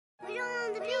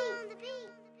Yeah.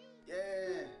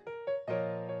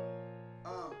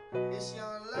 It's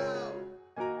Young Love.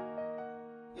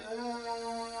 Yeah.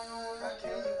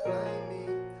 Can you blame me?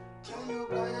 Can you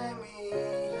blame me?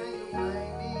 Can you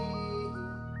blame me?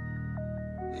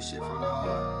 This shit from the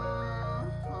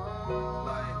heart.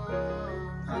 Like,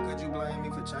 how could you blame me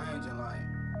for changing? Like,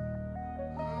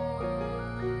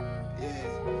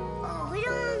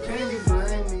 yeah. Can you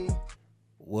blame me?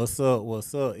 What's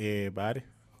up, everybody?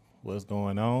 What's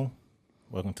going on?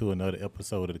 Welcome to another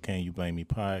episode of the Can You Blame Me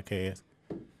podcast.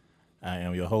 I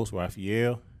am your host,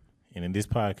 Raphael, and in this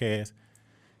podcast,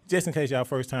 just in case y'all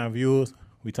first-time viewers,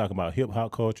 we talk about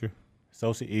hip-hop culture,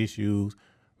 social issues,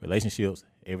 relationships,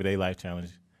 everyday life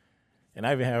challenges, and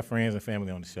I even have friends and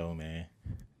family on the show, man.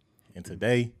 And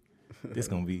today, this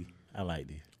gonna be, I like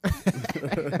this.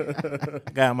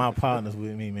 Got my partners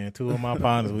with me, man. Two of my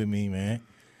partners with me, man.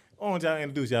 Why don't y'all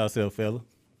introduce yourself, fella?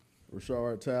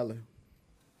 Rashard Talley.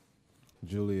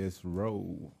 Julius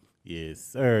Rowe. Yes,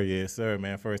 sir,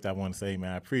 man. First, I want to say,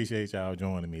 man, I appreciate y'all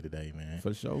joining me today, man.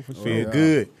 For sure. Feel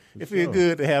good. It feel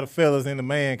good to have the fellas in the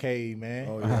man cave, man.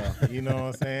 Oh, yeah. You know what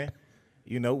I'm saying?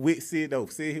 You know, with Sid, though.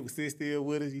 Sid still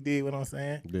with us. You did what I'm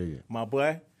saying? Dig it. My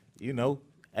boy, you know,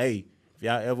 hey, if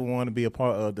y'all ever want to be a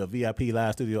part of the VIP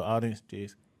Live Studio audience,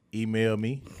 just email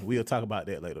me. We'll talk about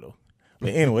that later, though.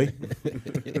 But anyway,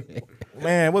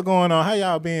 man, what going on? How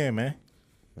y'all been, man?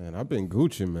 Man, I've been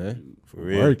Gucci, man. For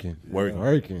real. Working.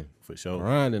 For sure.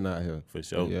 Grinding out here. For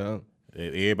sure. Yeah.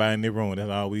 Everybody in the room, that's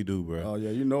all we do, bro. Oh, yeah,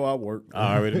 you know I work.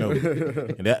 I already know.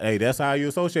 And that's how you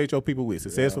associate your people with.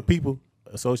 Successful people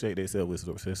associate themselves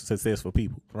with successful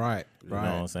people. Right. You know what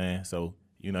I'm saying? So,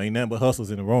 you know, ain't nothing but hustles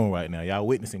in the room right now. Y'all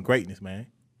witnessing greatness, man.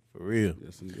 For real.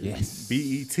 Yes.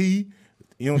 BET, you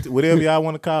know, whatever y'all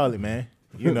want to call it, man.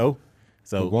 You know.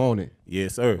 So We want it.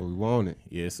 yes, sir. We want it.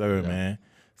 Yes, sir, man.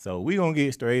 So we gonna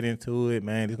get straight into it,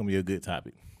 man. This gonna be a good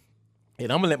topic.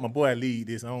 And I'm gonna let my boy lead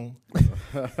this on. We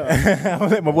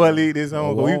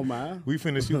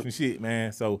finna shoot some shit,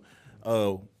 man. So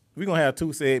we gonna have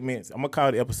two segments. I'm gonna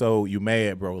call the episode "You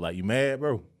Mad, Bro?" Like, you mad,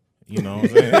 bro? You know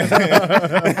what I'm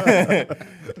saying?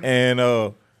 And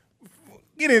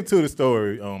get into the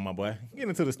story, my boy. Get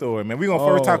into the story, man. We gonna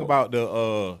first talk about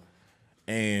the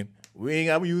and we ain't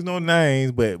gotta use no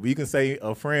names, but we can say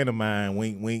a friend of mine,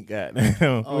 wink,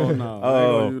 goddamn. Oh, no. I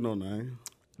ain't gonna use no name.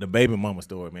 The baby mama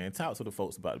story, man. Talk to the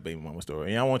folks about the baby mama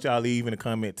story. And I want y'all to leave in the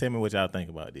comment. Tell me what y'all think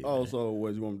about this. Oh, man. so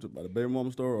what, you want me to talk about the baby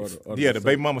mama story? Or Yeah, the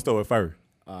baby mama story first.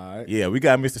 All right. Yeah, we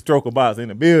got Mr. Stroker Box in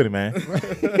the building, man.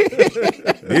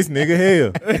 This nigga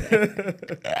hell.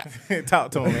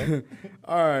 Talk to him, man.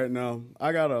 All right, now,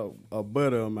 I got a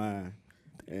buddy of mine.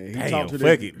 And he Damn, talked to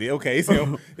fuck this. it. Okay, it's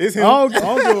him. It's him. I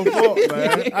don't give a fuck,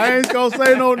 man. I ain't gonna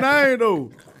say no name, though.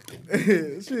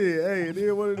 Shit, hey, it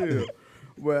is what it is.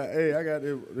 But, hey, I got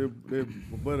this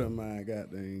buddy of mine,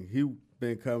 goddamn. He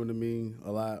been coming to me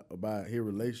a lot about his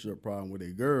relationship problem with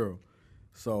a girl.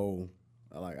 So,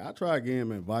 I tried to give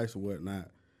him advice or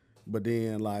whatnot. But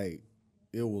then,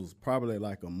 it was probably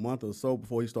like a month or so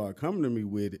before he started coming to me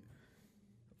with it.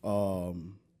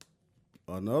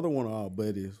 Another one of our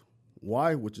buddies,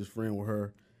 wife, which is friend with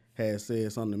her, had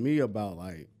said something to me about,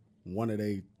 one of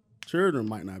their children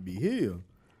might not be here.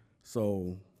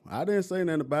 So, I didn't say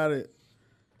nothing about it.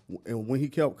 And when he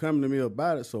kept coming to me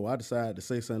about it, so I decided to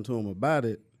say something to him about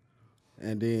it.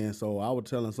 And then, so I was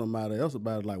telling somebody else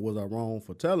about it, was I wrong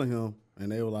for telling him?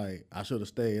 And they were like, I should have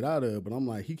stayed out of it. But I'm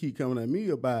like, he keep coming at me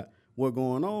about what's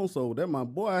going on, so that my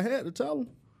boy, I had to tell him.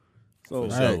 So,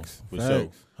 For sure.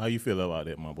 How you feel about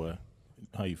that, my boy?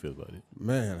 How you feel about it?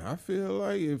 Man, I feel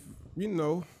like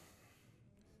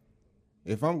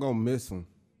if I'm going to miss him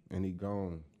and he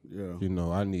gone, yeah.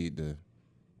 I need to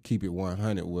keep it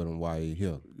 100 with him while he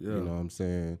here. Yeah. You know what I'm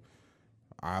saying?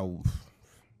 I've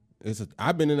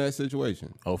been in that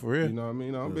situation. Oh, for real? You know what I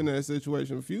mean? I've been in that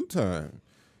situation a few times.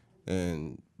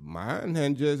 And mine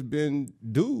hadn't just been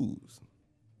dudes.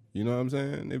 You know what I'm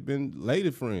saying? They've been lady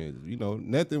friends.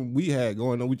 Nothing we had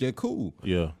going on. We just cool.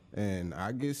 Yeah. And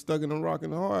I get stuck in a rock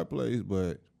and a hard place.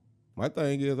 But my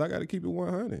thing is I got to keep it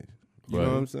 100. You know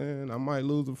what I'm saying? I might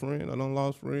lose a friend. I done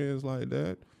lost friends like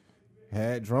that.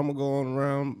 Had drama going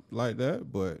around like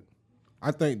that. But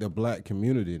I think the black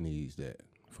community needs that.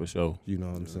 For sure. You know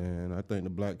what I'm saying? I think the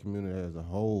black community as a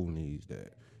whole needs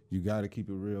that. You got to keep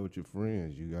it real with your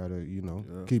friends. You got to,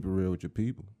 keep it real with your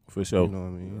people. For sure. You know what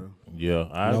I mean? Yeah.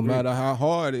 I No agree. matter how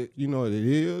hard it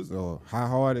is or how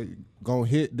hard it going to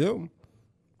hit them,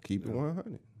 keep it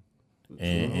 100.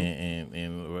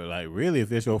 And like, really, if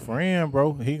it's your friend,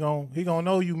 bro, he gon'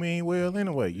 know you mean well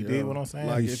anyway. You did what I'm saying?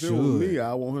 Like, He if it was should. me,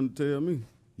 I want him to tell me.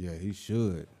 Yeah, he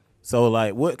should. So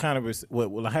like, what kind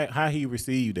of how he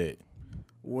received that?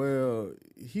 Well,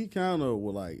 he kind of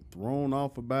was like thrown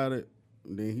off about it.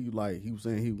 And then he was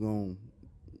saying he was gonna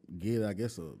get, I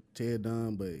guess, a tear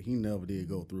done, but he never did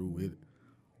go through with it.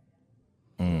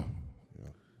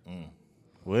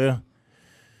 Well,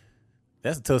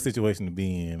 that's a tough situation to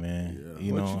be in, man. Yeah.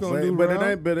 You What know, you gonna do, But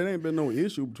Rob? it ain't been no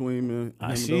issue between me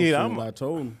and him. Shit, Since I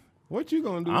told him. What you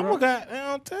gonna do? I'm Rob? a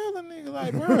goddamn tell a nigga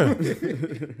like, bro,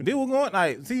 they were going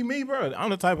like, see me, bro. I'm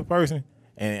the type of person,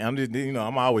 and I'm just,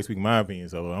 I'm always speaking my opinion,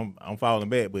 so I'm falling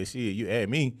back. But shit, you add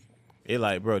me, it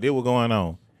like, bro, they were going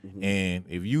on, and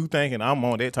if you thinking I'm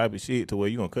on that type of shit to where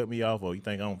you gonna cut me off, or you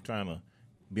think I'm trying to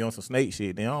be on some snake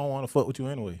shit, then I don't want to fuck with you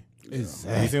anyway.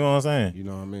 Exactly. You see what I'm saying? You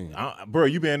know what I mean? Bro,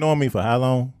 you been knowing me for how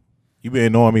long? You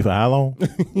been knowing me for how long?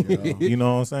 You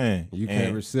know what I'm saying? You can't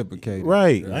And- reciprocate.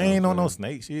 Right. It. I ain't on no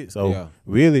snake shit. So Yeah.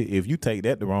 really, if you take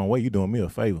that the wrong way, you doing me a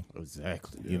favor.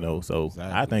 Exactly. You know, so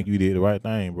Exactly. I think you did the right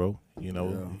thing, bro. You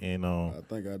know, and I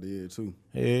think I did too.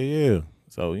 yeah.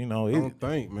 So, I don't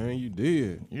think, man, you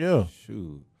did. yeah.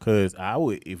 Shoot. Cause I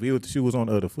would, if the shoe was on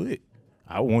the other foot,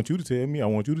 I want you to tell me. I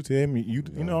want you to tell me. You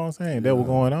know what I'm saying? That was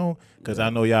going on. Cause I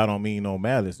know y'all don't mean no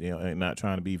malice, and not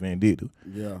trying to be vindictive.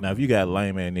 Yeah. Now, if you got a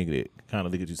lame ass nigga that kind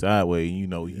of look at you sideways,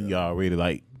 he already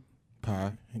like,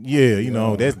 Pie.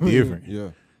 that's different. Yeah.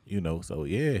 So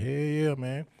yeah, hell yeah,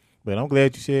 man. But I'm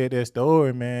glad you shared that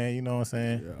story, man. You know what I'm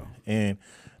saying? Yeah. And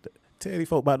tell these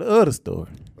folk about the other story.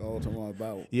 All talking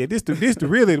about. Yeah, this the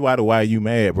really why you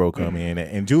mad, bro, come in.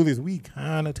 And Julius, we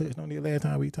kind of touched on it last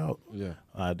time we talked. Yeah.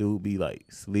 I do be like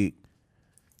slick,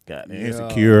 got Yeah.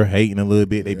 insecure, hating a little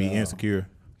bit. They be Yeah. insecure.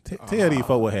 Tell these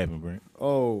folk what happened, Brent.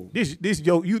 Oh, This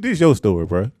your story,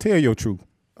 bro. Tell your truth.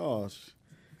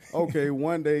 okay.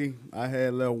 One day I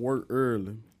had left work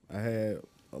early. I had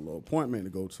a little appointment to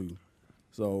go to,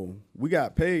 so we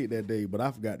got paid that day, but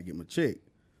I forgot to get my check.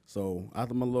 So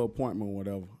after my little appointment or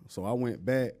whatever, so I went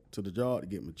back to the job to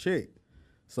get my check.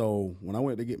 So when I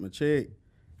went to get my check,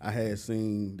 I had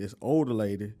seen this older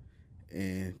lady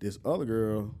and this other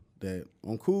girl that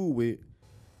I'm cool with.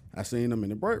 I seen them in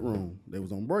the break room. They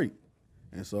was on break.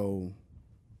 And so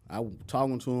I was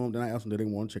talking to them. Then I asked them, did they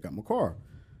want to check out my car?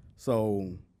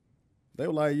 So they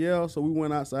were like, yeah. So we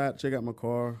went outside to check out my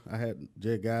car. I had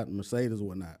just got Mercedes or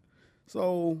whatnot.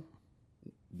 So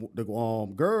the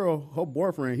girl, her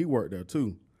boyfriend, he worked there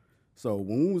too. So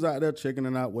when we was out there checking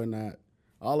it out, whatnot,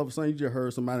 all of a sudden you just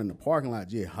heard somebody in the parking lot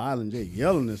just hollering, just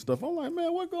yelling and stuff. I'm like,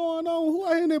 man, what going on? Who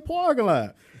out here in that parking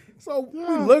lot? So we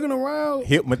looking around.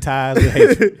 Hypnotized with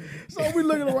hatred. So we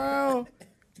looking around,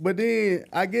 but then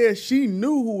I guess she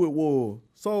knew who it was.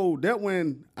 So that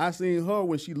when I seen her,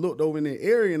 when she looked over in that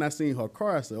area and I seen her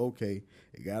car, I said, okay,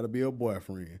 it got to be her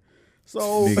boyfriend.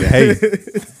 So Nigga hate.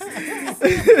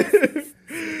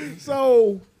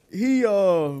 So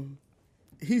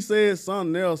he said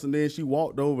something else, and then she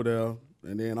walked over there,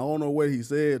 and then I don't know what he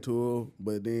said to her,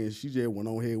 but then she just went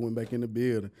on ahead and went back in the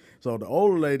building. So the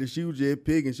older lady, she was just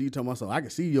picking. She told myself, I can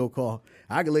see your car.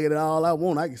 I can look at it all I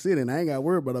want. I can sit in it. I ain't got to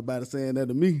worry about it saying that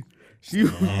to me. She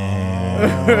was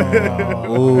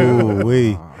Ooh,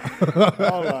 wee.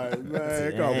 all like,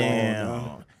 man, come on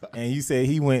now. And you said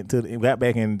he got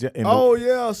back in. Oh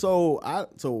yeah, so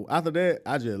after that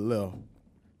I just left.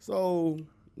 So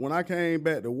when I came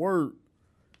back to work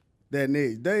that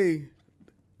next day,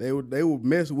 they would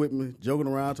mess with me, joking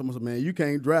around, telling me, man, you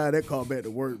can't drive that car back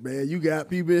to work, man. You got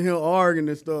people in here arguing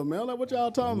and stuff, man. I'm like, what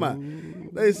y'all talking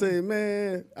about? They say,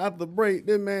 man, after the break,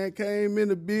 this man came in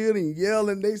the building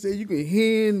yelling. They said you can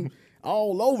hear him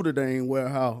all over the dang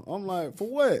warehouse. I'm like, for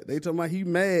what? They talking about he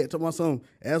mad, talking about something.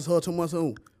 Ask her, talking about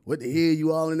something. What the hell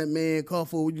you all in that man car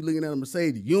for? What you looking at a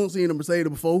Mercedes? You don't seen a Mercedes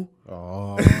before.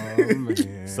 Oh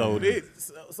man. So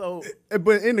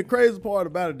But in the crazy part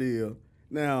about it is,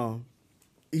 now,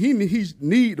 he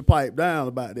need to pipe down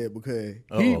about that because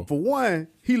for one,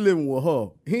 he living with her.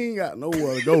 He ain't got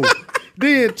nowhere to go.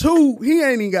 Then two, he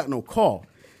ain't even got no car.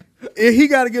 If he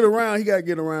got to get around, he got to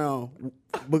get around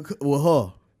with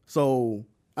her. So,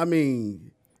 I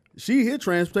mean, she his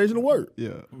transportation to work.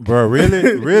 Yeah. bro,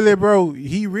 really, bro,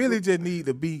 he really just need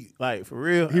to be like for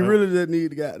real. He really just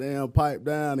need to goddamn pipe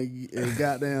down and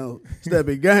goddamn step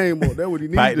his game up. That's what he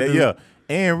need to do. yeah.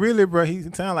 And really, bro, he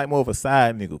sound like more of a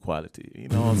side nigga quality. You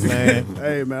know what I'm saying?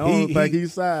 Hey man, I don't think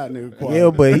he's side nigga quality. Yeah,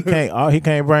 but he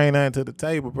can't bring nothing to the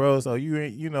table, bro. So you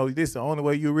ain't, this the only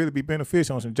way you really be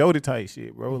beneficial on some Jody type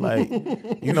shit, bro. Like,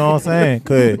 you know what I'm saying?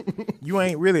 Cause you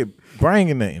ain't really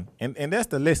bringing nothing, and that's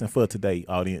the lesson for today,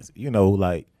 audience.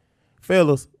 Like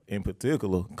fellas in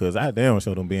particular, cause I damn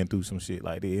sure them been through some shit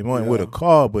like that. It wasn't with a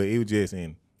car, but it was just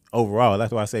in overall.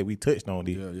 That's why I say we touched on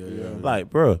this. Yeah. Like,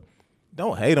 bro,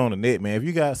 don't hate on the net, man. If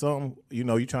you got something, you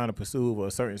know, you trying to pursue or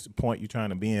a certain point you trying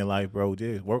to be in life, bro,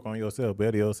 just work on yourself,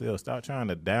 better yourself. Stop trying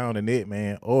to down the net,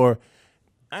 man. Or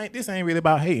this ain't really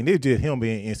about hating. It's just him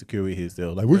being insecure with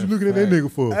himself. Like, what you looking at that nigga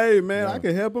for? Hey, man, I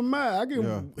can help him out. I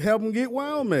can help him get where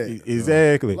I'm at.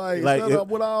 Exactly. Like shut up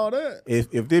with all that.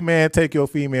 If this man take your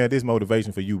female, this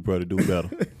motivation for you, bro, to do better.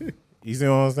 You see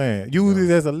what I'm saying? Use this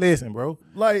as a lesson, bro.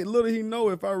 Like, little he know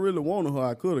if I really wanted her,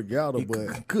 I could have got her,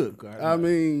 but Good God. I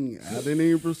mean, I didn't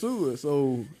even pursue it,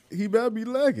 so he better be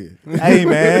lucky. Hey,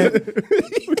 man.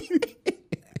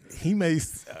 He may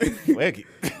fuck it.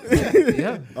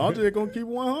 Yeah. I'm just gonna keep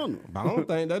 100. But I don't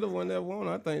think that the one that won.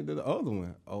 I think that the other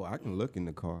one. Oh, I can look in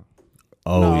the car.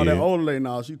 Oh, No, yeah. that older lady,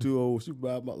 no, she too old. She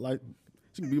about like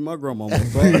she can be my grandmama.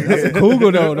 That's a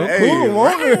cougar though. No cougar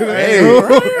woman.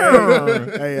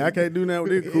 Hey, I can't do that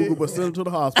with this cougar, but send him to the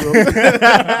hospital.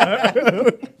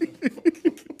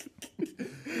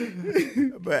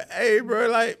 But hey, bro,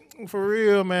 like for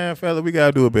real, man, fella, we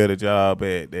gotta do a better job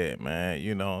at that, man.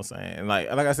 You know what I'm saying? Like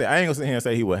I said, I ain't gonna sit here and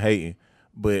say he was hating,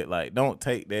 but like, don't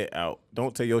take that out.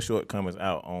 Don't take your shortcomings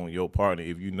out on your partner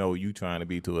if you know you trying to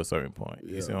be to a certain point.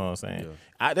 You see what I'm saying?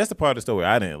 That's the part of the story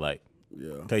I didn't like.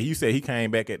 Yeah. Cause you said he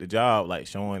came back at the job like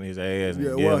showing his ass. And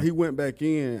Yeah, well, he went back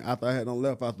in after I had done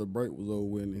left after the break was over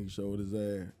with, and he showed his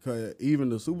ass. Cause even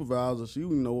the supervisor, she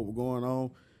didn't know what was going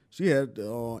on. She had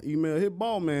to email his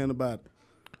ball man about it.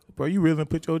 Bro, you really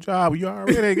put your job. You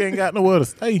already ain't got nowhere to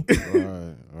stay.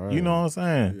 Right. You know what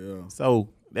I'm saying? Yeah. So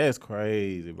that's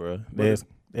crazy, bro.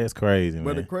 That's crazy, man.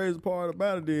 But the crazy part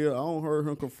about it is I don't heard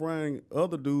him confronting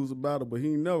other dudes about it, but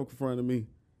he ain't never confronted me.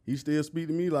 He still speak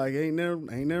to me like ain't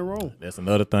nothing wrong. That's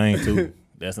another thing too.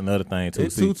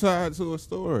 It's two sides to a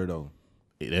story though.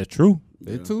 That's true.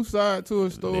 It's two sides to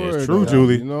a story. That's true, though.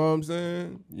 Julie. You know what I'm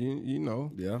saying? You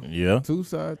know. Yeah. Yeah. Two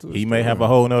sides to a story. He may have a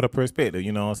whole nother perspective,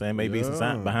 you know what I'm saying? Maybe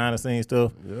some behind the scenes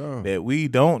stuff that we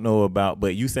don't know about,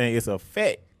 but you saying it's a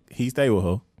fact he stay with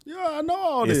her. Yeah, I know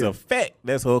all It's this. a fact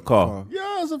that's her car.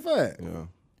 Yeah, it's a fact. Yeah.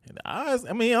 I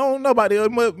mean, I don't know about the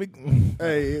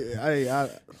Hey,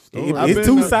 it's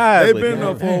two sides. They've but been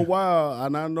there damn. for a while,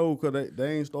 and I know because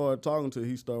they ain't started talking till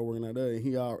he started working out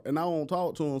there, and I won't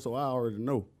talk to him, so I already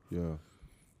know. Yeah.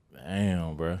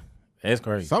 Damn, bro. That's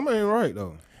crazy. Something ain't right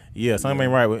though. Yeah, something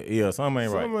ain't right. Something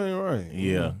ain't right. Something ain't right.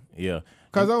 Yeah, yeah.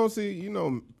 Cause I don't see,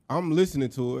 I'm listening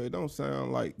to it. It don't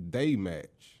sound like they match.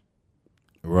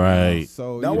 Right.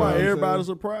 So That's you know why what I'm everybody's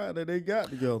saying? surprised that they got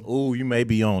together. Ooh, you may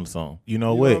be on something. You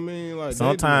know You what? know what I mean? Like, they do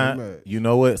Sometimes, match. you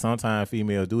know what? Sometimes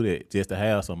females do that just to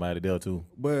have somebody there too.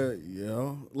 But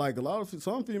yeah, like a lot of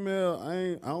some female,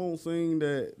 I don't think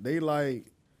that they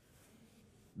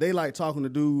like talking to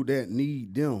dude that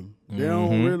need them. They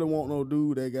don't really want no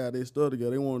dude that got their stuff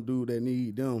together. They want a dude that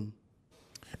need them.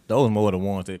 Those more the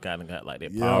ones that kind of got like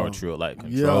that power trip, like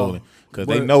controlling, because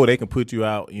they But- know they can put you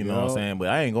out. You know what I'm saying? But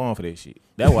I ain't going for that shit.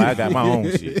 That's why I got my own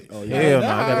shit. Hell no,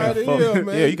 I got me fucked.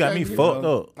 Yeah, you got me fucked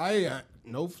up. I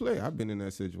no flair. I've been in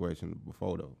that situation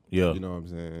before though. Yeah. You know what I'm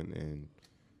saying? And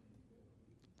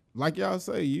like y'all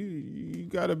say, you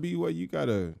gotta be what you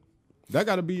gotta. That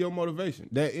gotta be your motivation.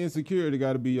 That insecurity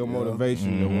gotta be your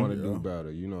motivation to want to do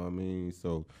better. You know what I mean?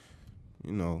 So,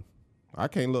 I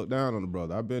can't look down on the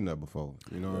brother. I've been there before.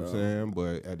 You know what I'm saying?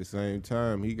 But at the same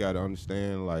time, he gotta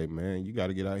understand, like, man, you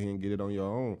gotta get out here and get it on your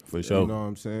own. For sure. You know what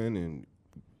I'm saying? And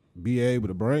be able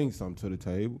to bring something to the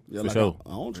table. Yeah, For like sure. I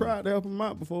don't try to help him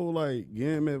out before, like, give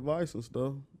him advice and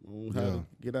stuff on how to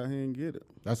get out here and get it.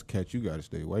 That's a cat you gotta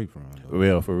stay away from. Though.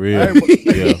 Real for real. Hey, but-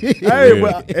 Yeah. Hey, real.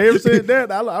 but ever since that,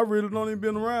 I really don't even be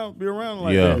around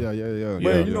like Yeah. that. Yeah.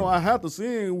 But you know, I have to see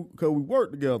him because we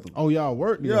work together. Oh, y'all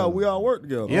work together? Yeah, we all work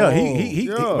together. Yeah, he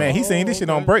yeah. man, he seen this shit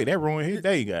on okay. break. That ruined his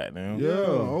day, goddamn. Yeah,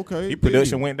 okay. His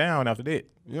production went down after that.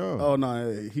 Yeah. Oh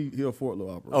no, he a forklift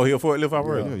operator. Oh, he a forklift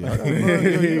operator. Yeah, y'all gotta learn-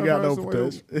 He you ain't got no gotta learn some way-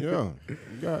 protection. Yeah,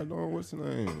 you got to know what's the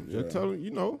name. Just tell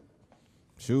him,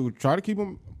 shoot, try to keep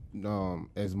him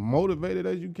as motivated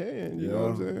as you can. You know what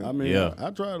I'm saying? I mean, Yeah. I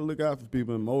try to look out for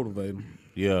people and motivate them.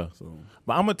 Yeah. So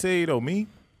But I'm gonna tell you though,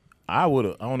 I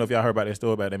don't know if y'all heard about that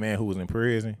story about that man who was in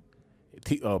prison,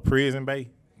 Prison Bay.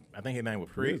 I think his name was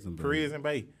Prison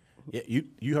Bay. Yeah,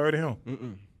 you heard of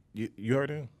him? You heard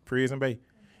of him? Prison Bay.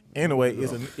 Anyway,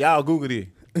 y'all Google it.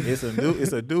 It's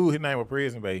a dude. His name was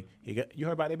Prison Bay. You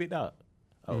heard about that big dog?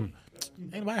 Oh,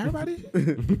 anybody heard about it?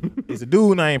 It's a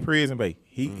dude named Prison Bay.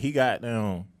 He got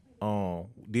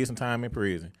did some time in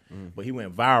prison, but he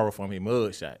went viral from his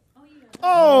mugshot.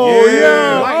 Oh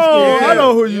yeah, I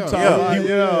know who you Yeah. talking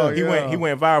about. He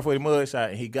went viral for the mugshot,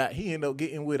 and he ended up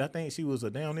getting with, I think she was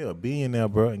down there, a billionaire,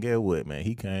 bro. And guess what, man?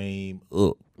 He came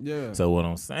up. Yeah. So what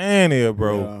I'm saying is,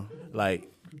 bro, like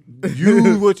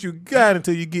use what you got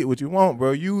until you get what you want,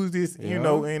 bro. Use this, you Yeah.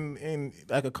 know, in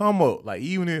like a come up. Like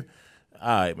even if, all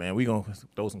right, man, we gonna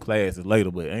throw some classes later,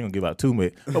 but I ain't gonna give out too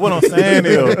much. But what I'm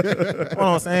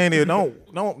saying is,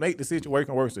 don't make the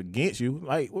situation work against you.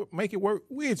 Like make it work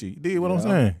with you. You dig what I'm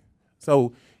saying?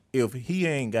 So if he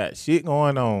ain't got shit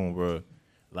going on, bro,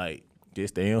 like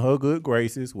just stay in her good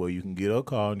graces where you can get her a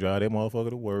car and drive that motherfucker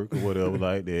to work or whatever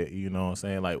like that. You know what I'm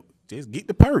saying? Like just get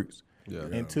the perks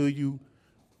until you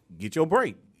get your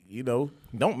break. You know,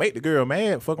 don't make the girl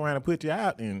mad, fuck around and put you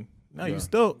out, and now you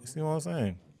stuck. See what I'm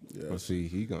saying? But see,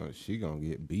 she gonna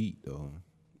get beat though.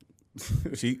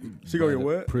 She gonna get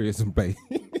what? Prison bait.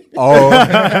 oh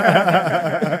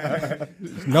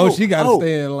No, she gotta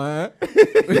stay in line.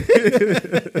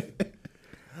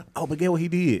 oh, but get what he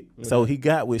did. So he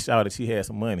got with Shawty. She had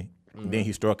some money. Then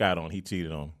he struck out on. He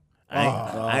cheated on.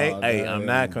 I'm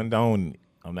not condoning it.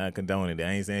 I'm not condoning it.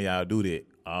 I ain't saying y'all do that.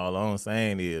 All I'm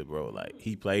saying is, bro, like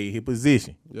he played his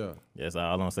position. Yeah. That's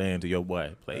all I'm saying to your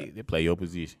boy. Play your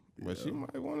position. But she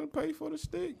might want to pay for the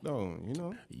stick though, you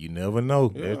know. You never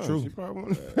know. Yeah, That's true. She probably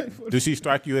want to pay for the Does she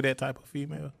strike you as that type of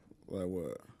female? Like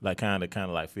what? Like kind of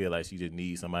like feel like she just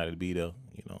needs somebody to be there.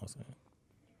 You know what I'm saying?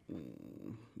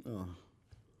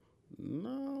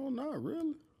 No, not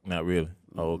really. Not really.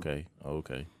 Oh, okay.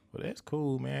 Well, that's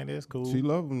cool, man. That's cool. She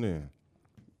love him then.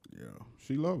 Yeah.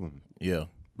 She love him, Yeah.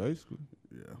 basically.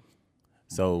 Yeah.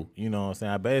 So, you know what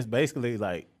I'm saying? Basically,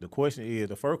 like, the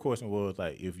first question was,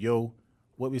 like, if your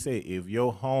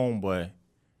homeboy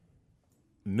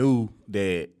knew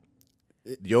that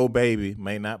your baby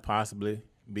may not possibly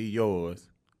be yours,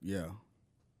 Yeah.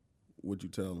 Would you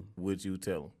tell him? would you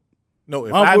tell him? No,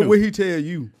 if I What knew, would he tell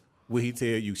you? would he tell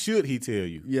you? Should he tell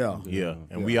you? Yeah. Yeah.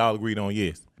 And we all agreed on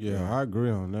yes. Yeah, I agree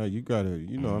on that. You gotta,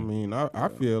 you know, I mean, I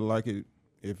feel like it.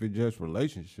 If it's just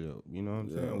relationship, you know what I'm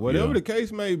saying? Whatever Yeah. the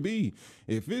case may be,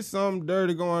 if it's something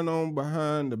dirty going on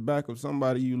behind the back of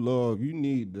somebody you love, you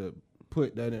need to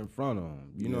put that in front of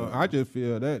them. You know, I just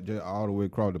feel that just all the way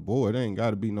across the board. It ain't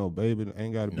got to be no baby. It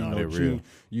ain't got to be no they're real. cheating.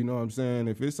 You know what I'm saying?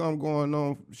 If it's something going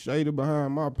on shady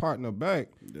behind my partner back,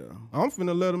 I'm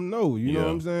finna let them know. You know what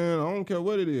I'm saying? I don't care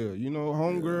what it is. You know,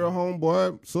 homegirl,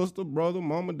 homeboy, sister, brother,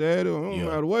 mama, daddy, it don't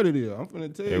matter what it is. I'm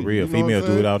finna tell you. They're real. You know Females what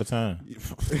do I'm it all the time.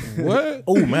 saying? What?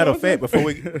 Oh, matter of fact,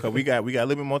 before because we got a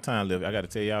little bit more time left. I got to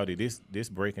tell y'all that this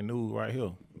breaking news right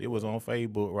here. It was on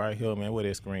Facebook right here, man. Where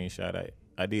that screenshot at?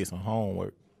 I did some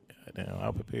homework. Damn,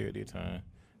 I prepared this time.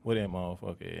 Where that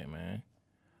motherfucker at, man?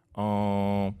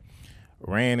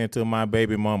 Ran into my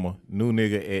baby mama, new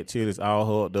nigga at Chili's, all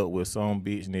hooked up with some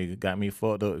bitch nigga. Got me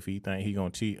fucked up if he think he gonna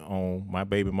cheat on my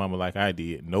baby mama like I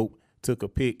did. Nope. Took a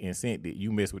pic and sent it.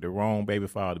 You messed with the wrong baby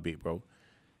father, big bro.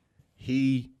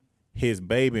 His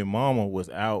baby mama was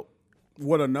out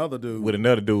With another dude. with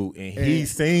another dude, and he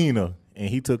seen her, and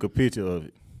he took a picture of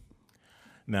it.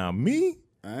 Now me,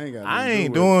 I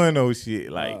ain't doing no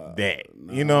shit like that.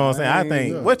 You know what I'm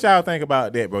saying? What y'all think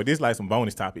about that, bro? This like some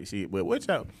bonus topic shit, but what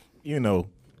y'all, you know,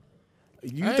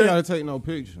 you I ain't think gotta take no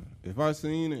picture. If I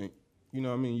seen it, you know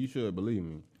what I mean, you should believe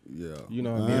me. Yeah. You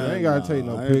know what I mean? I ain't gotta take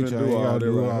no I ain't finna picture. I do ain't all gotta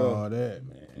that do right all that,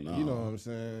 man. You know what I'm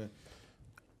saying?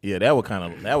 yeah, that was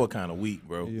kind of weak,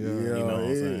 bro. Yeah. You know what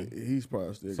I'm saying? He's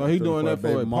probably still. So he doing that for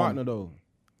baby a mama. partner though.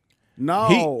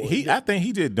 No. I think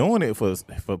he just doing it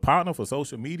for partner for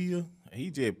social media. He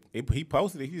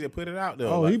posted it. He just put it out there.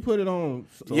 Oh, like, he put it on.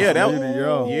 yeah, that was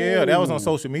media, that was on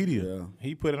social media. Yeah.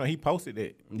 He put it on. He posted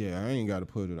that. Yeah, I ain't gotta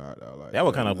put it out there like That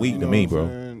was kind of weak You to know me, what I'm bro.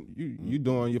 saying? You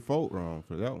doing your folk wrong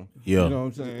for that one. Yeah. You know what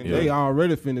I'm saying? Yeah. They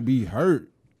already finna be hurt.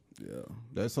 Yeah.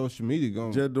 That social media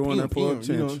going Just doing that for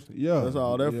attention. You know what I'm saying? Yeah. That's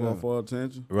all that yeah. for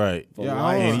attention. Right. For Yeah,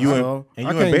 likes, And you know? and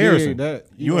I you can't embarrassing dig that.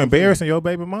 You You know what I'm embarrassing your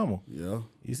baby mama. Yeah.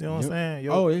 You see what I'm saying?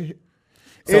 Yo, Oh, It's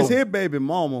So- his baby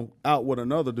mama out with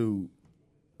another dude.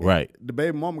 right. The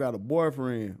baby mama got a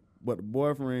boyfriend, but the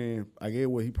boyfriend, I guess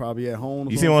what he probably at home.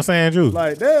 Or You see what I'm saying, Drew?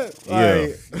 like that? Yeah.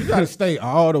 Like, you gotta stay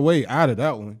all the way out of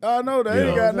that one. I know that ain't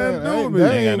Yeah. got nothing to do with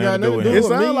That me. ain't got nothing to do It with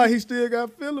sounds me. like he still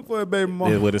got feeling for a baby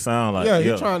mama. That's what it sound like. Yeah,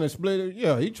 he trying to split it.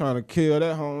 Yeah, he trying to kill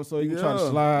that home so he can try to Yeah.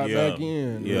 slide Yeah. back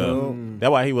in. Yeah. Mm.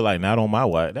 That's why he was like, not on my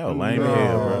watch. That was lame as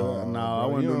hell, bro. No, I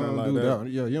wouldn't you do nothing don't like that.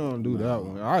 Yeah, you don't do that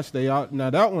one. I stay out. Now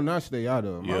that one I stay out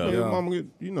of. My Yeah. baby Yeah. mama, get,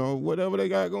 you know, whatever they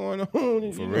got going on.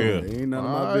 For real. It ain't none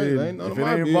of my Alright, business. ain't none If of it my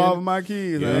ain't business. involving my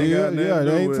kids, Yeah. I ain't got nothing to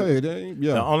they do ain't with tell it. you. They ain't, The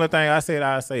yeah. only thing I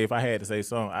say if I had to say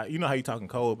something, you know how you talking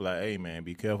cold, but like, hey man,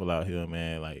 be careful out here,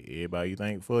 man. Like everybody you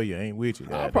think for you ain't with you.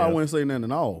 I goddamn. probably wouldn't say nothing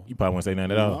at all. You probably wouldn't say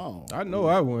nothing at all. No. I know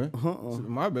I went.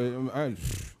 My baby,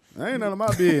 That ain't none of my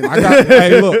business.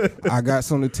 Hey, look, I got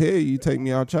something to tell you. You take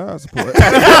me out child support.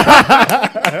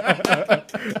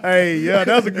 Hey, yeah,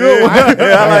 that's a good one. I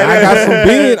got some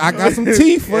beans. I got some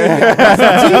teeth for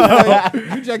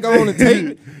you. You just go on and take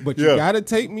me. But you gotta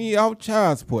take me out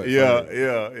child support.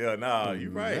 Yeah. Nah, you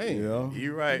right. Yeah.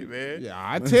 You right, man. Yeah,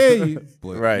 I tell you.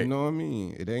 But Right. you know what I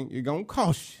mean? It gonna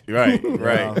cost you. Right.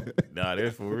 Nah,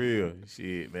 that's for real.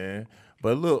 Shit, man.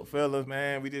 But look, fellas,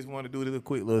 man, we just want to do this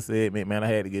quick little segment, man. I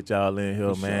had to get y'all in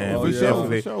here, man. sure. We For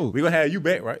definitely- sure. We gonna have you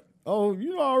back, right? Oh,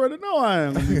 you already know I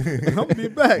am. I'm gonna be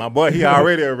back. My boy, he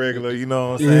already a regular, you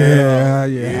know what I'm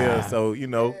saying? Yeah. So, you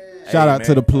know. Shout hey, out to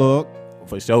man, the plug.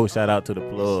 For sure, shout out to the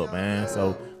plug, man.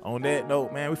 So, on that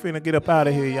note, man, we finna get up out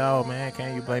of here, y'all, man.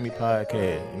 Can You Blame Me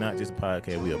podcast. Not just a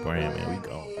podcast, we a brand, man. We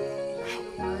gone.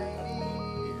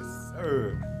 Yes,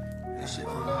 sir. This shit I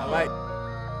from like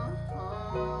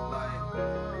like,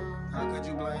 how could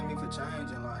you blame me for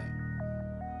changing? Like,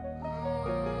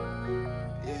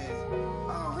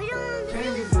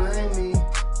 can you blame me?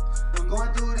 I'm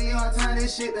going through the hard time,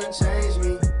 this shit done changed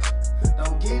me.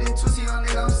 Don't get it twisted, young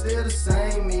nigga, I'm still the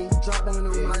same me. Dropping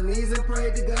on my knees and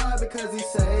pray to God because he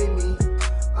saved me.